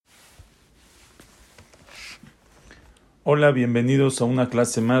Hola, bienvenidos a una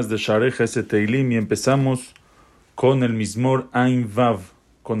clase más de Curso Tehilim y empezamos con el Mizmor Ain Vav,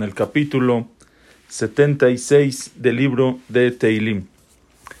 con el capítulo 76 del libro de Tehilim.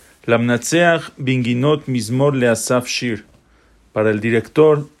 Lamnatseach Binginot Mizmor Leasaf Shir. Para el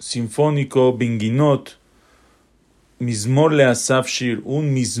director sinfónico Binginot, Mizmor Leasaf Shir,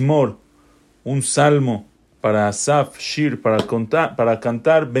 un Mizmor, un salmo para Asaf Shir, para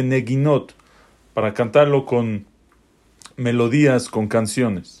cantar Beneginot, para cantarlo con melodías, con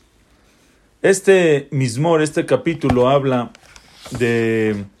canciones. Este Mizmor, este capítulo habla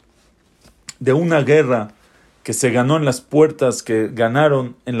de una guerra que se ganó en las puertas, que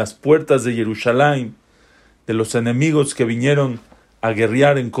ganaron en las puertas de Jerusalén, de los enemigos que vinieron a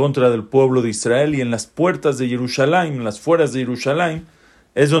guerrear en contra del pueblo de Israel, y en las puertas de Jerusalén, en las fueras de Jerusalén,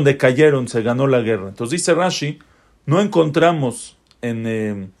 es donde cayeron, se ganó la guerra. Entonces dice Rashi, no encontramos en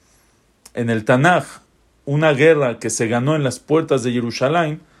el Tanaj una guerra que se ganó en las puertas de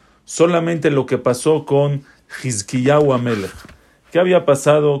Jerusalén, solamente lo que pasó con Hizkiyahu Amelech. ¿Qué había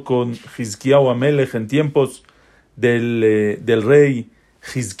pasado con Hizkiyahu Amelech en tiempos del rey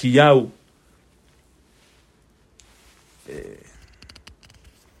Hizkiyahu?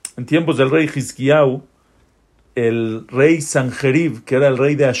 En tiempos del rey Hizkiyahu, el rey Sanjerib, que era el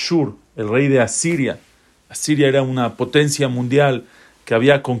rey de Ashur, el rey de Asiria. Asiria era una potencia mundial que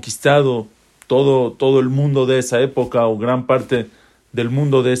había conquistado todo el mundo de esa época, o gran parte del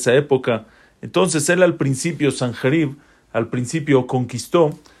mundo de esa época. Entonces él al principio, Sanjerib, al principio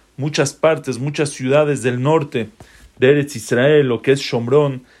conquistó muchas partes, muchas ciudades del norte de Eretz Israel, lo que es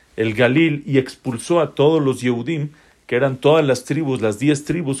Shomrón, el Galil, y expulsó a todos los Yehudim, que eran todas las tribus, las 10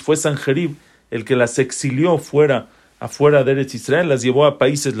 tribus. Fue Sanjerib el que las exilió afuera de Eretz Israel, las llevó a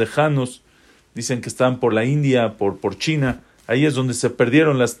países lejanos, dicen que estaban por la India, por China. Ahí es donde se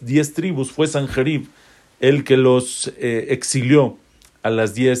perdieron las 10 tribus. Fue Sanjerib el que los exilió a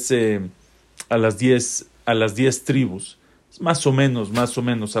las 10 tribus. Más o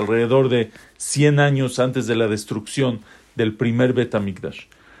menos, alrededor de 100 años antes de la destrucción del primer Bet Hamikdash.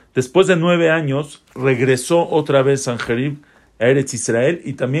 Después de 9 años, regresó otra vez Sanjerib a Eretz Israel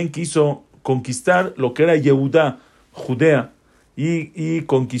y también quiso conquistar lo que era Yehudá, Judea, y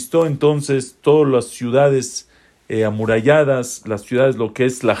conquistó entonces todas las ciudades amuralladas, las ciudades, lo que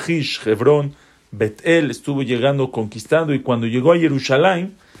es Lachish, Hebrón, Bet-El, estuvo llegando, conquistando, y cuando llegó a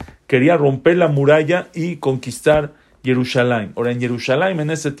Jerusalén, quería romper la muralla y conquistar Jerusalén. Ahora, en Jerusalén, en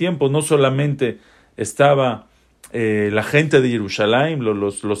ese tiempo, no solamente estaba la gente de Jerusalén,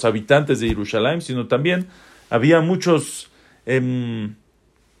 los habitantes de Jerusalén, sino también había muchos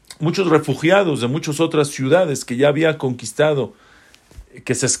refugiados de muchas otras ciudades que ya había conquistado,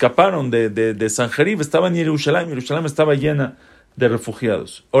 que se escaparon de Sanjerib, estaban en Jerusalén. Jerusalén estaba llena de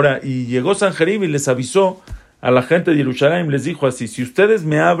refugiados. Ahora, y llegó Sanjerib y les avisó a la gente de Jerusalén, les dijo así: si ustedes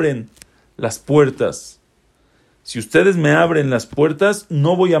me abren las puertas,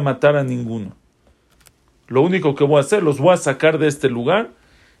 no voy a matar a ninguno. Lo único que voy a hacer, los voy a sacar de este lugar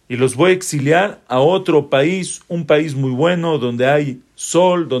y los voy a exiliar a otro país, un país muy bueno, donde hay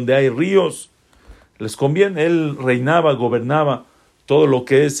sol, donde hay ríos. Les conviene. Él reinaba, gobernaba todo lo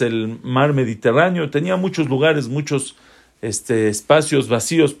que es el mar Mediterráneo, tenía muchos lugares, muchos espacios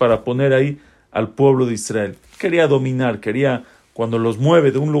vacíos para poner ahí al pueblo de Israel. Quería dominar, cuando los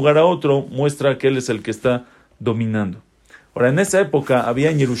mueve de un lugar a otro, muestra que él es el que está dominando. Ahora, en esa época había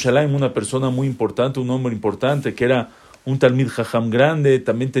en Jerusalén una persona muy importante, un hombre importante, que era un Talmid Jajam grande,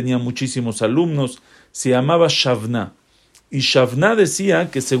 también tenía muchísimos alumnos, se llamaba Shavna. Y Shavna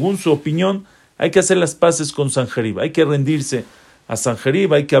decía que, según su opinión, hay que hacer las paces con Sanjerib, hay que rendirse a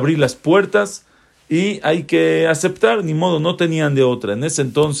Sanjerib, hay que abrir las puertas y hay que aceptar, ni modo, no tenían de otra. En ese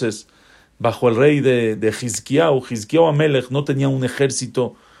entonces, bajo el rey de Hizkiyahu Amelech, no tenía un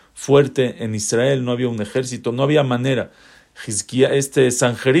ejército fuerte en Israel, no había un ejército, no había manera.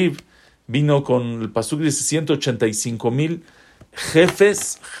 Sanjerib vino con el pasuk, dice 185,000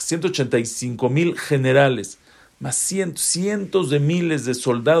 jefes, 185,000 generales, más cientos de miles de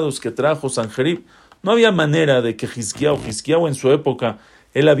soldados que trajo Sanjerib. No había manera de que Hizkiyahu en su época,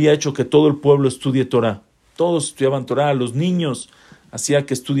 él había hecho que todo el pueblo estudie Torah. Todos estudiaban Torah, a los niños hacía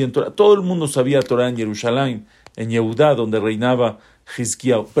que estudien Torah. Todo el mundo sabía Torah en Jerusalén, en Yehudá, donde reinaba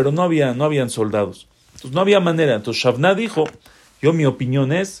Hizkiyahu, pero no habían soldados. Entonces no había manera. Entonces Shavna dijo: mi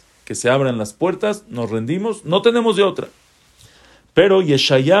opinión es que se abran las puertas, nos rendimos, no tenemos de otra. Pero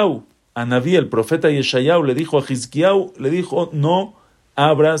Yeshayahu, Anabí, el profeta Yeshayahu, le dijo a Hizkiyahu, no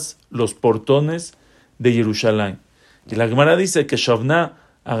abras los portones de Jerusalén. Y la Gemara dice que Shavna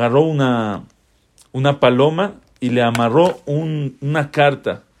agarró una paloma y le amarró una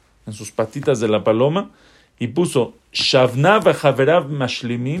carta en sus patitas de la paloma y puso Shavna v'chaverav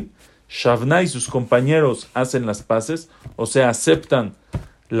mashlimim. Shavna y sus compañeros hacen las paces, o sea, aceptan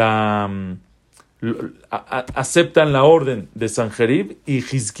la orden de Sanjerib, y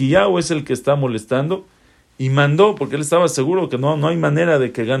Hizkiyahu es el que está molestando, y mandó, porque él estaba seguro que no hay manera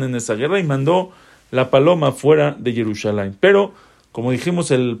de que ganen esa guerra, y mandó la paloma fuera de Jerusalén. Pero, como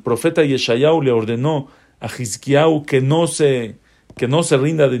dijimos, el profeta Yeshayahu le ordenó a Hizkiyahu que no se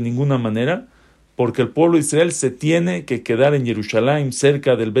rinda de ninguna manera, porque el pueblo de Israel se tiene que quedar en Jerusalén,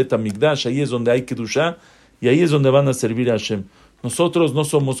 cerca del Bet HaMikdash. Ahí es donde hay Kedushá, y ahí es donde van a servir a Hashem. Nosotros no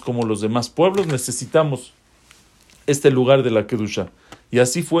somos como los demás pueblos, necesitamos este lugar de la Kedushá. Y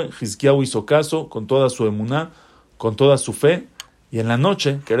así fue, Hizkiyahu hizo caso, con toda su emuná, con toda su fe, y en la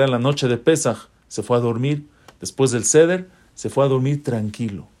noche, que era la noche de Pesach, se fue a dormir. Después del Seder, se fue a dormir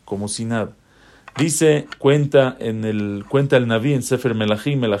tranquilo, como si nada. Cuenta el Naví en Sefer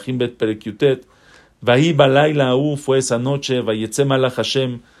Melachim Bet Perekyutet, Vahi balayla ahu, fue esa noche, Vayetze malach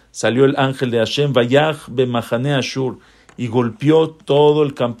Hashem, salió el ángel de Hashem, Vayach bemachane Ashur, y golpeó todo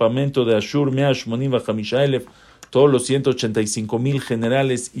el campamento de Ashur, 185,000, todos los 185,000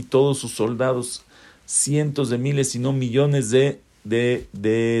 generales y todos sus soldados, cientos de miles y no millones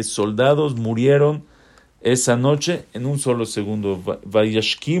de soldados murieron esa noche en un solo segundo.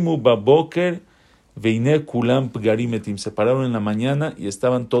 Vayashkimu baboker veine kulam pgarimetim, se pararon en la mañana y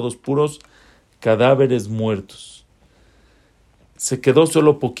estaban todos puros cadáveres muertos. Se quedó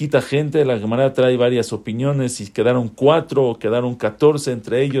solo poquita gente. La Gemara trae varias opiniones, y quedaron 4 o quedaron 14,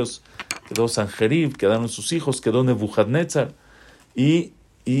 entre ellos quedó Sanjerib, quedaron sus hijos, quedó Nebuchadnezzar, y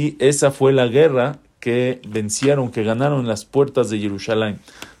esa fue la guerra que vencieron, que ganaron las puertas de Jerusalén.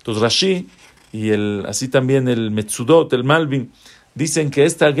 Entonces Rashi y así también el Metzudot, el Malvin, dicen que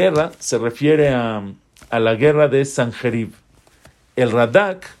esta guerra se refiere a la guerra de Sanjerib. El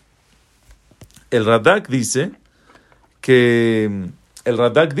Radak dice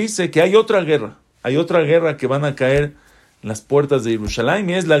que hay otra guerra que van a caer en las puertas de Jerusalén,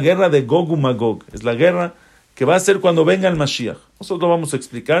 y es la guerra de Gog y Magog. Es la guerra que va a ser cuando venga el Mashiach. Nosotros vamos a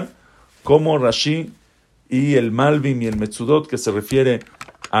explicar cómo Rashi y el Malvin y el Metzudot, que se refiere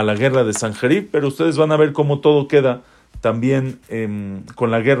a la guerra de Sanjerib, pero ustedes van a ver cómo todo queda también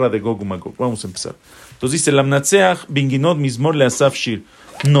con la guerra de Gog y Magog. Vamos a empezar. Entonces dice, Lamnatseach binginot mizmor leasaf shir,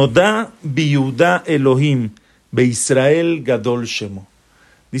 Noda biyuda Elohim be Israel gadol shemo.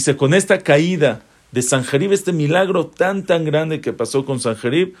 Dice, con esta caída de Sanjerib, este milagro tan grande que pasó con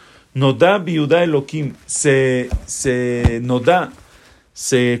Sanjerib, Noda biyuda Elohim, se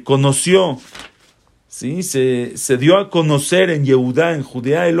conoció, ¿sí? Se dio a conocer en Yehudá, en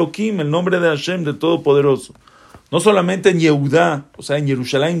Judea, Elohim, el nombre de Hashem, de Todopoderoso. No solamente en Yehudá, o sea, en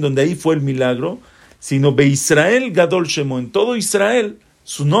Jerusalén, donde ahí fue el milagro, sino be Israel gadol shemo, en todo Israel,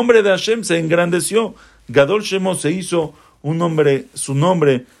 su nombre de Hashem se engrandeció. Gadol Shemo se hizo un nombre, su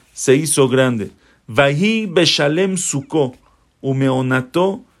nombre se hizo grande. Vahi beshalem suko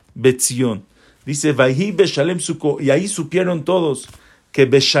umeonato betzion. Dice Vahi beshalem suko, y ahí supieron todos que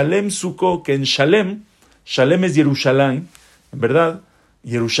beshalem suko, que en Shalem es Jerusalén, en verdad,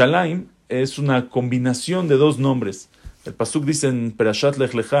 Jerusalén es una combinación de dos nombres. El pasuk dice en Perashat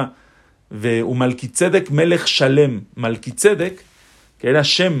Lech Lecha, ve umalkitzedek melech Shalem. Malkitzedek, que era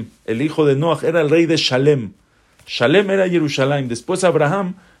Shem, el hijo de Noach, era el rey de Shalem. Shalem era Jerusalén. Después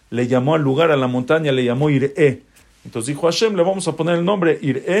Abraham le llamó al lugar, a la montaña, le llamó Ir'e. Entonces dijo Hashem, le vamos a poner el nombre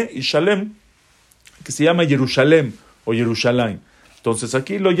Ir'e y Shalem, que se llama Jerusalén o Jerusalén. Entonces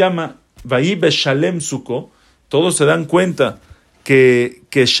aquí lo llama Vahi beshalem suko. Todos se dan cuenta que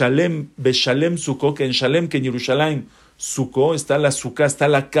Shalem, beshalem suko, que en Shalem, que en Jerusalén, suko, está la suká, está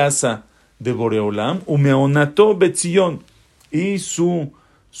la casa de Boreolam, umeonato betzion, y su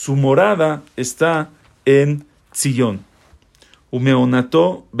morada está en Tzion.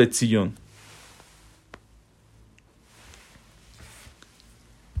 Umeonato betzion.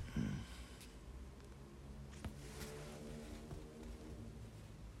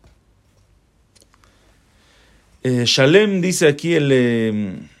 Shalem, dice aquí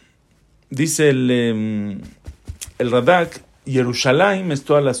el Radak, Jerusalén es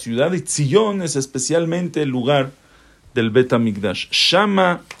toda la ciudad, y Tzion es especialmente el lugar del Bet HaMikdash.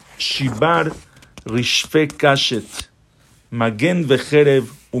 Shama shibar rishfe kashet magen vecherev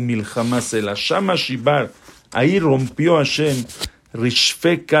umilchama sela. Shama shibar, ahí rompió Hashem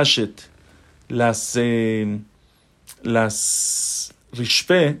rishfe kashet, las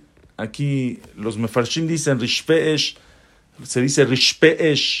rishfe. Aquí los mefarshim dicen rishpe esh, se dice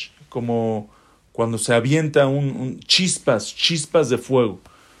rishpe esh, como cuando se avienta chispas de fuego,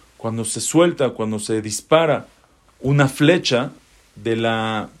 cuando se suelta, cuando se dispara una flecha de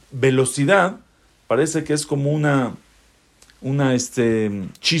la velocidad, parece que es como una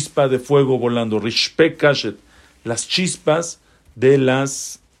chispa de fuego volando. Rishpe kashet, las chispas del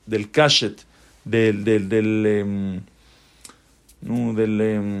kashet,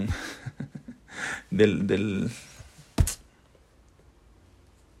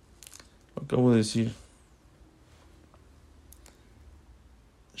 acabo de decir,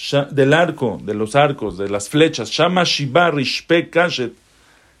 del arco, de los arcos, de las flechas. Shama Shiba Rishpe Kashet,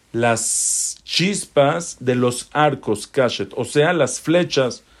 las chispas de los arcos, Kashet, o sea, las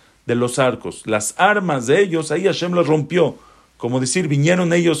flechas de los arcos. Las armas de ellos, ahí Hashem las rompió. Como decir,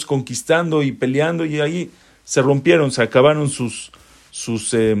 vinieron ellos conquistando y peleando y ahí se rompieron, se acabaron sus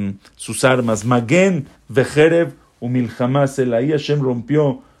armas. Magen, Vejerev, Umilhamasel, ahí Hashem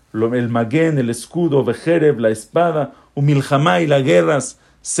rompió el Magen, el escudo, Vejerev, la espada, Umilhamá y las guerras,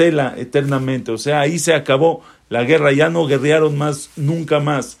 Sela eternamente, o sea, ahí se acabó la guerra, ya no guerrearon más, nunca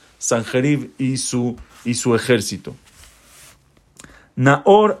más, Sanjerib y su ejército.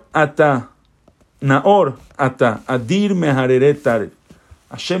 Naor ata, adir mehareret taref.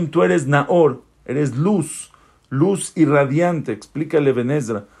 Hashem, tú eres Naor, eres luz irradiante. Explícale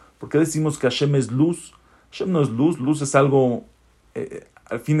Benezra, ¿por qué decimos que Hashem es luz? Hashem no es luz, luz es algo,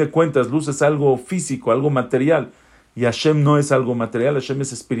 al fin de cuentas, luz es algo físico, algo material. Y Hashem no es algo material, Hashem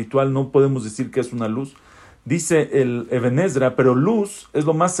es espiritual, no podemos decir que es una luz. Dice el Eben Ezra, pero luz es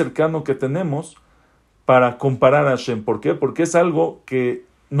lo más cercano que tenemos para comparar a Hashem. ¿Por qué? Porque es algo que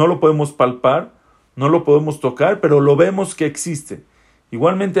no lo podemos palpar, no lo podemos tocar, pero lo vemos que existe.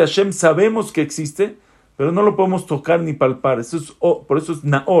 Igualmente Hashem sabemos que existe, pero no lo podemos tocar ni palpar. Por eso es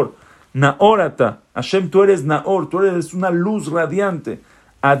Naor. Naorata. Hashem, tú eres Naor, tú eres una luz radiante.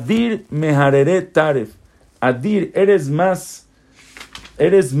 Adir mehareret taref. Adir, eres más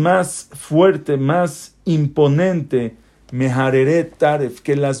fuerte, más imponente, mehareret taref,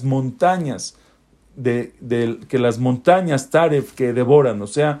 que las montañas que las montañas taref que devoran, o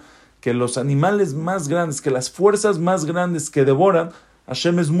sea, que los animales más grandes, que las fuerzas más grandes que devoran,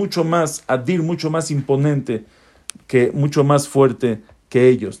 Hashem es mucho más adir, mucho más imponente, mucho más fuerte que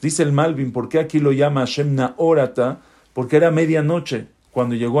ellos. Dice el Malvin, ¿por qué aquí lo llama Hashem Naorata? Porque era medianoche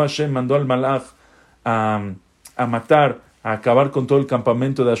cuando llegó Hashem, mandó al Malach a matar, a acabar con todo el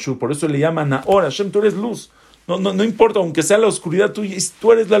campamento de Ashur. Por eso le llaman Naor. Hashem, tú eres luz. No importa, aunque sea la oscuridad,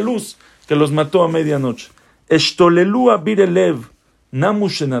 tú eres la luz que los mató a medianoche. Eshtolelu abirelev,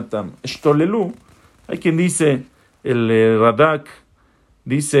 namushenatam. Eshtolelu, hay quien dice, el Radak,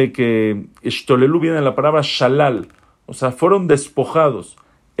 dice que Eshtolelu viene de la palabra shalal, o sea, fueron despojados.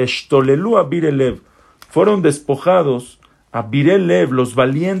 Eshtolelu abirelev, fueron despojados. Abirelev, los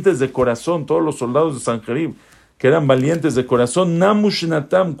valientes de corazón, todos los soldados de Sanjerib, que eran valientes de corazón. Namu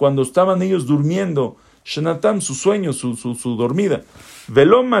shenatam, cuando estaban ellos durmiendo, shenatam, su sueño, su dormida.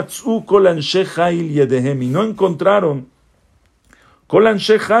 Velo matzu kol anshe jail yedehem, y no encontraron kol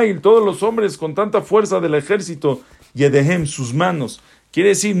anshe jail, todos los hombres con tanta fuerza del ejército, yedehem, sus manos. Quiere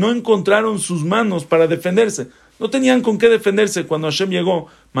decir, no encontraron sus manos para defenderse. No tenían con qué defenderse. Cuando Hashem llegó,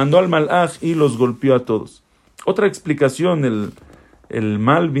 mandó al Malach y los golpeó a todos. Otra explicación, el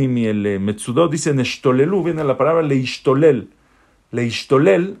Malvim y el Metzudot dicen Eshtolelu, viene la palabra leishtolel.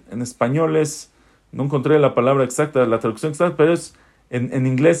 Leishtolel, en español es, no encontré la palabra exacta, la traducción exacta, pero es, en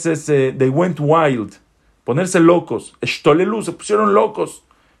inglés es they went wild, ponerse locos. Eshtolelu, se pusieron locos.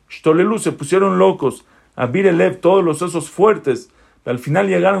 Eshtolelu, se pusieron locos. Abirelev, todos los esos fuertes. Al final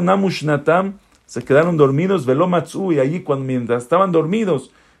llegaron a Mushnatam, se quedaron dormidos, Velo Matzu, y allí mientras estaban dormidos,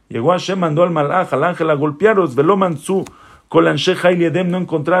 llegó Hashem, mandó al Malach, al ángel a golpearlos, Velo Matzu, Kol Anshe Jail Yedem, no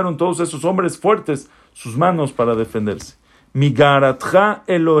encontraron todos esos hombres fuertes sus manos para defenderse. Migaratja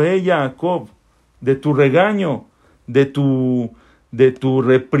Elohe Yaakov, de tu regaño, de tu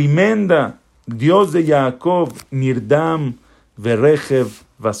reprimenda, Dios de Jacob, Nirdam, Verejev,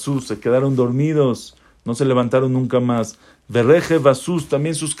 Vasus, se quedaron dormidos, no se levantaron nunca más. Verejev, Vasus,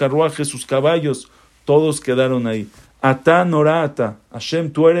 también sus carruajes, sus caballos, todos quedaron ahí. Ata Norata,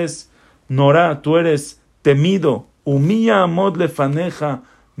 Hashem, tú eres Norá, tú eres temido. Umía amod lefaneja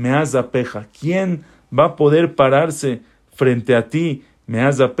meazapeja. ¿Quién va a poder pararse frente a ti?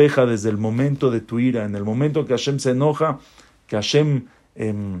 Meazapeja, desde el momento de tu ira, en el momento que Hashem se enoja, que Hashem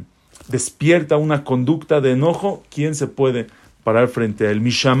despierta una conducta de enojo, ¿quién se puede parar frente a él?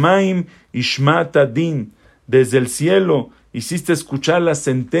 Mishamaim ishmata din, desde el cielo hiciste escuchar la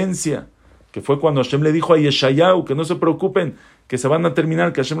sentencia, que fue cuando Hashem le dijo a Yeshayahu que no se preocupen, que se van a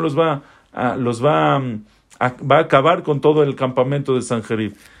terminar, que Hashem los va a acabar con todo el campamento de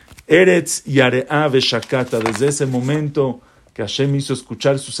Sanjerib. Eretz Yareá Veshakata, desde ese momento que Hashem hizo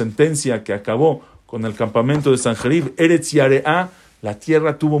escuchar su sentencia, que acabó con el campamento de Sanjerib, Eretz Yareá, la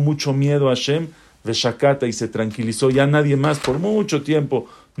tierra tuvo mucho miedo a Hashem, Veshakata, y se tranquilizó. Ya nadie más por mucho tiempo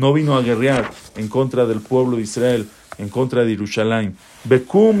no vino a guerrear en contra del pueblo de Israel, en contra de Jerusalén.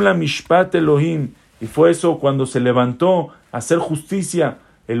 Bekum la mishpat Elohim, y fue eso cuando se levantó a hacer justicia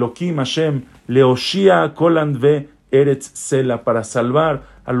Elohim Hashem, Leoshia Kolandve Eretz Sela, para salvar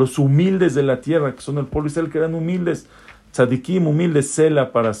a los humildes de la tierra, que son el pueblo de Israel, que eran humildes, tzadikim, humildes,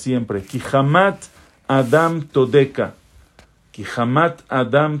 Sela para siempre. Kihamat Adam Todeka, Kihamat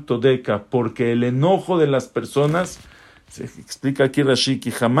Adam Todeka, porque el enojo de las personas, se explica aquí Rashi,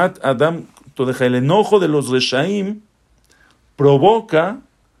 Kihamat Adam Todeka, el enojo de los Reshaim provoca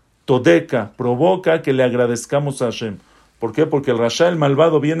Todeka, provoca que le agradezcamos a Hashem. ¿Por qué? Porque el Rasha, el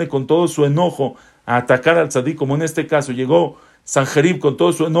malvado, viene con todo su enojo a atacar al tzadik, como en este caso llegó Sanjerib con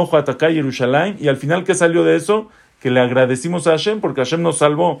todo su enojo a atacar a Jerusalén, y al final, ¿qué salió de eso? Que le agradecimos a Hashem, porque Hashem nos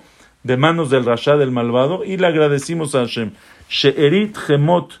salvó de manos del Rasha, del malvado, y le agradecimos a Hashem. She'erit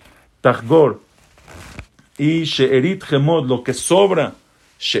Gemot Tachgor, y She'erit Gemot, lo que sobra,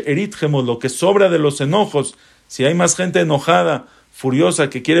 She'erit Gemot, lo que sobra de los enojos, si hay más gente enojada,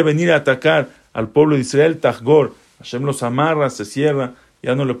 furiosa, que quiere venir a atacar al pueblo de Israel, Tachgor, Hashem los amarra, se cierra,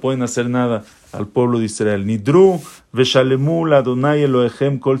 ya no le pueden hacer nada al pueblo de Israel. Nidru veshalemu ladonai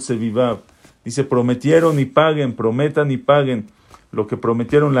Elohechem kol sevivav. Dice, prometieron y paguen, prometan y paguen lo que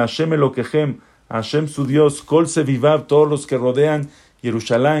prometieron la Hashem Elohechem, a Hashem su Dios, kol sevivav, todos los que rodean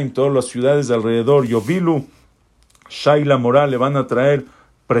Jerusalén, todas las ciudades de alrededor. Yovilu Shai la morá, le van a traer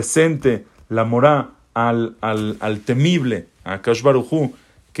presente la morá al temible, a Akash Baruj Hu,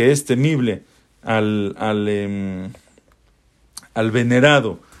 que es temible, al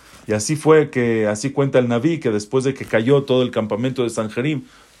venerado. Y así fue que, así cuenta el Naví, que después de que cayó todo el campamento de Sanjerib,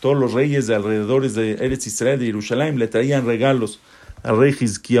 todos los reyes de alrededores de Eretz Israel, de Jerusalén, le traían regalos al rey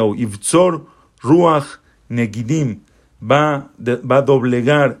Hizkiyahu. Ivtzor Ruach Negidim, va a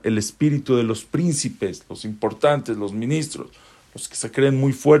doblegar el espíritu de los príncipes, los importantes, los ministros, los que se creen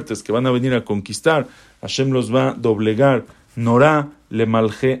muy fuertes, que van a venir a conquistar. Hashem los va a doblegar. Norá le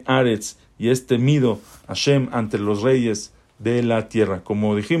malje aretz, y es temido Hashem ante los reyes de la tierra.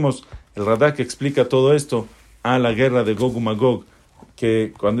 Como dijimos, el Radak explica todo esto a la guerra de Gog y Magog,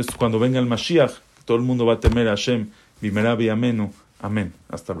 que cuando venga el Mashiach, todo el mundo va a temer a Hashem. Bimera biamenu. Amén.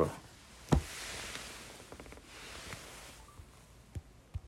 Hasta luego.